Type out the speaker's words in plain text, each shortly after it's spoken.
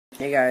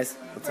Hey guys,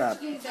 what's up?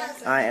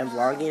 I am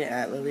vlogging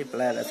at Lilly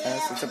Blada's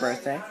house. It's her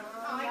birthday.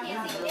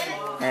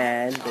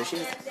 And there she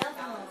is.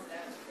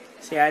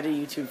 Say hi to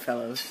YouTube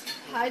fellows.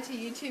 Hi to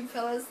YouTube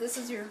fellas, this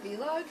is your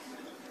vlog?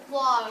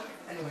 Vlog.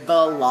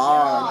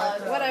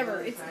 Vlog.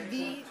 Whatever, it's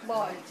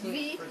vlog.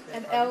 V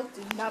and L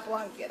do not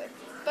belong together.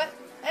 But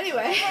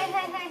anyway.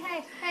 Hey,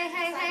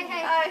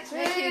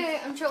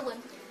 I'm trolling.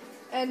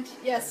 And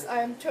yes,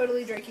 I'm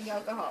totally drinking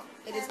alcohol.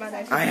 It is my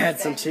 19th I had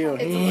birthday. some too.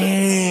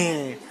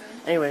 It's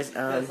Anyways,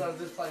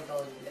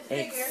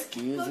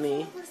 excuse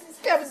me.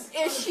 got an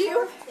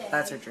issue.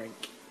 That's her drink.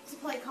 To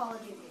play Call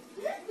of Duty.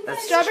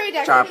 That's Strawberry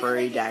daiquiri.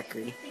 Strawberry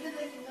daiquiri.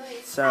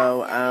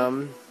 So,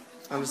 I'm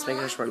just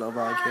making a short little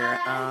vlog here.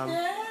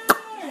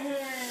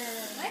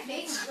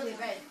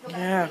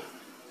 Yeah.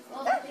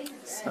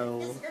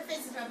 So,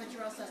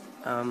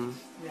 I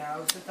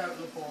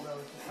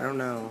don't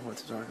know what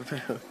to talk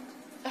about.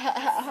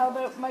 How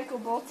about Michael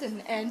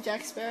Bolton and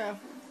Jack Sparrow?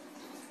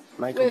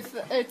 Michael.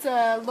 It's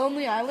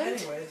Lonely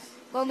Island.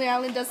 Lonely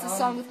Island does this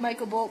song with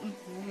Michael Bolton.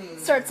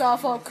 Starts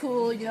off all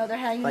cool, you know, they're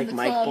hanging Like in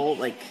the Mike club. Bolt,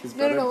 like his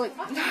brother? No,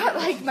 not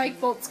like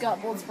Mike Bolt,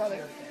 Scott Bolt's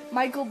brother.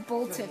 Michael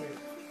Bolton.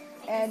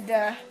 And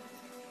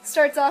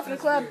starts off in a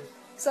club.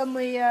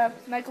 Suddenly,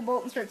 Michael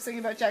Bolton starts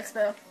singing about Jack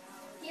Sparrow.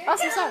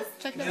 Awesome song.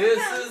 Check it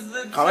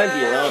out. Comment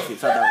below if you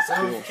thought that was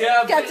cool.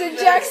 Captain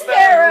Jack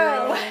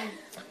Sparrow!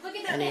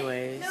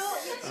 Anyways, What's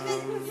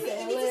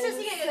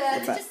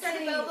I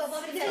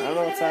don't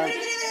know what's up.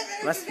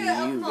 Must be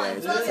you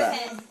guys. What's up?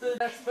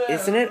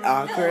 Isn't it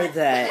awkward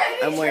that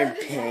I'm wearing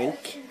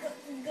pink?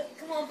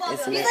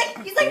 Isn't it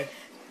awkward?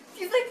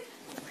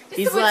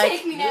 He's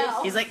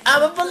like,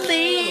 I'm a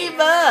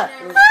believer.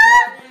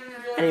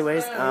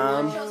 Anyways,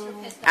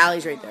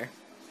 Allie's right there.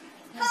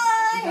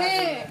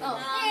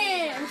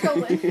 I'm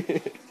trolling.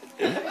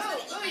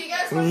 Oh, you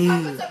guys want to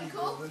talk about something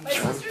cool? My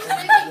sister's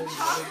making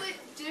chocolate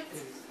dipped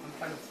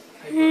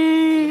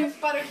peanut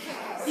butter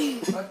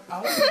cookies.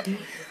 Chocolate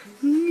dipped.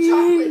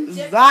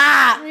 Seriously.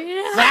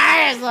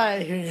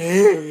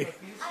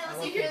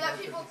 You hear that,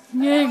 people?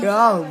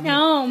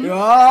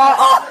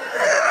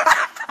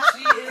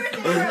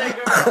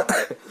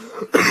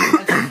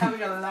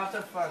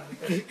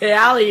 Hey,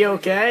 Allie, you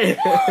okay?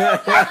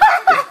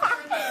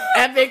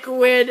 Epic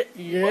win.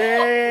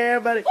 Yeah,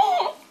 buddy.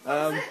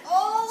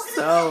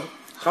 So,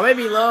 comment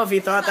below if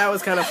you thought that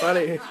was kind of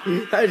funny.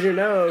 How's your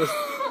nose?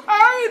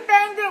 I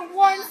banged it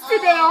once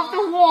today off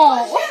the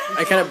wall.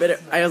 I kind of bit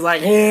it. I was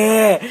like,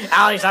 yeah.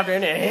 Allie, stop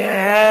doing it.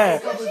 Yeah.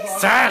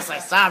 Seriously,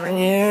 stop.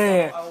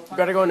 Yeah. You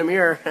better go in the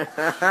mirror.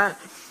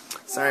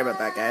 Sorry about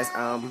that, guys.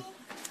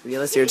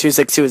 Viola's here,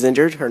 262 is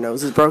injured. Her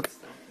nose is broken.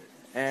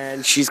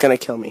 And she's going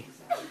to kill me.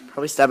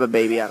 Probably stab a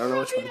baby. I don't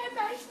know which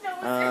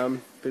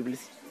one.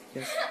 Boobies.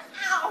 Yes.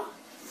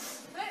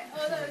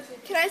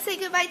 Can I say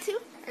goodbye too?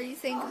 Are you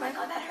saying goodbye?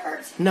 Oh, that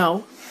hurts.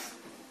 No.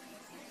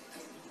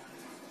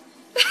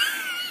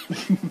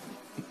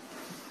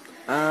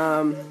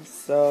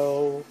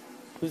 So,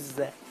 who's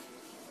that?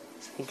 I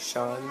think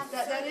Sean.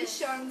 That is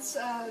Sean's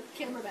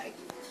camera bag.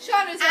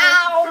 Sean is a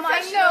Ow,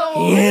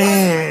 professional.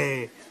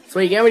 Yeah. That's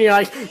what you get when you're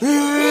like. I'm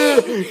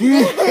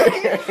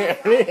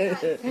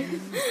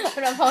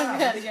not following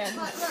that again.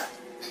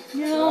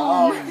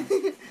 No.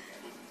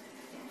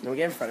 Can we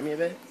get in front of me a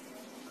bit?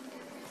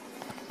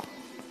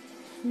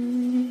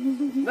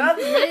 Not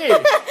me.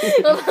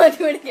 Hold on,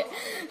 do it again.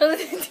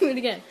 Do it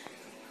again.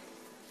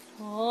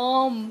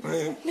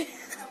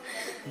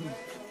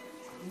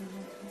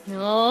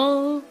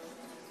 No.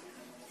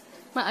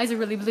 My eyes are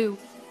really blue.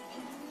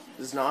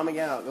 Just nom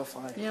again, I'll go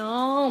fly.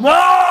 No.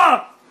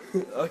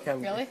 Okay.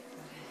 Really?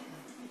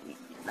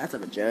 That's a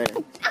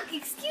vagina.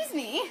 Excuse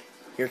me.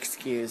 You're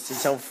excused.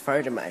 Just don't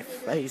fart in my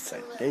face.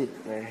 I think.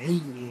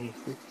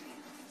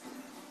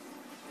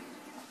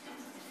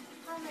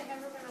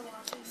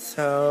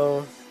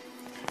 So,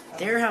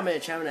 they're having a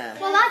chumina.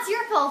 Well, that's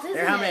your fault, isn't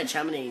They're it? having a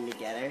chumina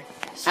together.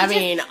 I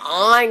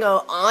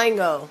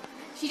go.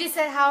 She just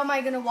said, how am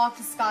I going to walk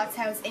to Scott's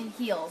house in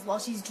heels while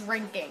she's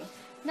drinking?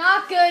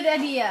 Not good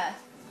idea.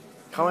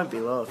 Comment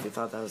below if you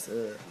thought that was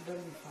it.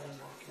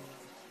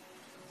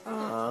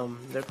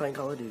 They're playing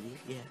Call of Duty.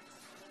 Yeah.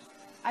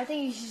 I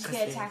think you should just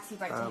get a taxi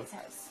right to his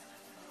house.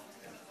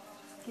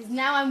 Because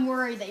now I'm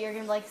worried that you're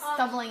going to be like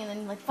stumbling and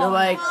then like falling. No,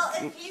 like. off.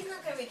 Well, if he's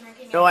not gonna be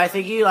drinking. No, I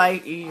think you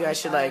guys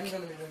should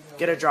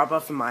get a drop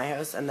off in my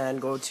house and then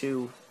go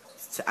to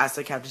ask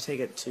the cab to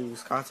take it to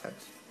Scott's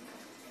house.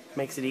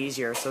 Makes it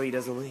easier so he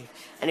doesn't leave.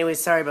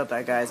 Anyways, sorry about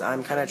that, guys.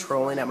 I'm kind of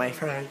trolling at my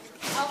friend.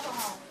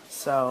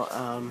 So,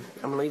 I'm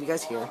gonna leave you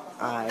guys here.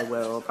 I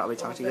will probably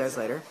talk to you guys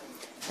later.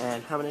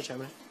 And how many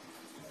chumina?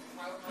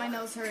 My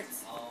nose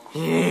hurts.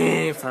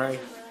 Sorry.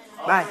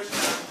 Bye.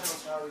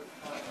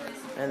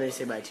 And they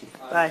say bye to you.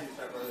 Bye.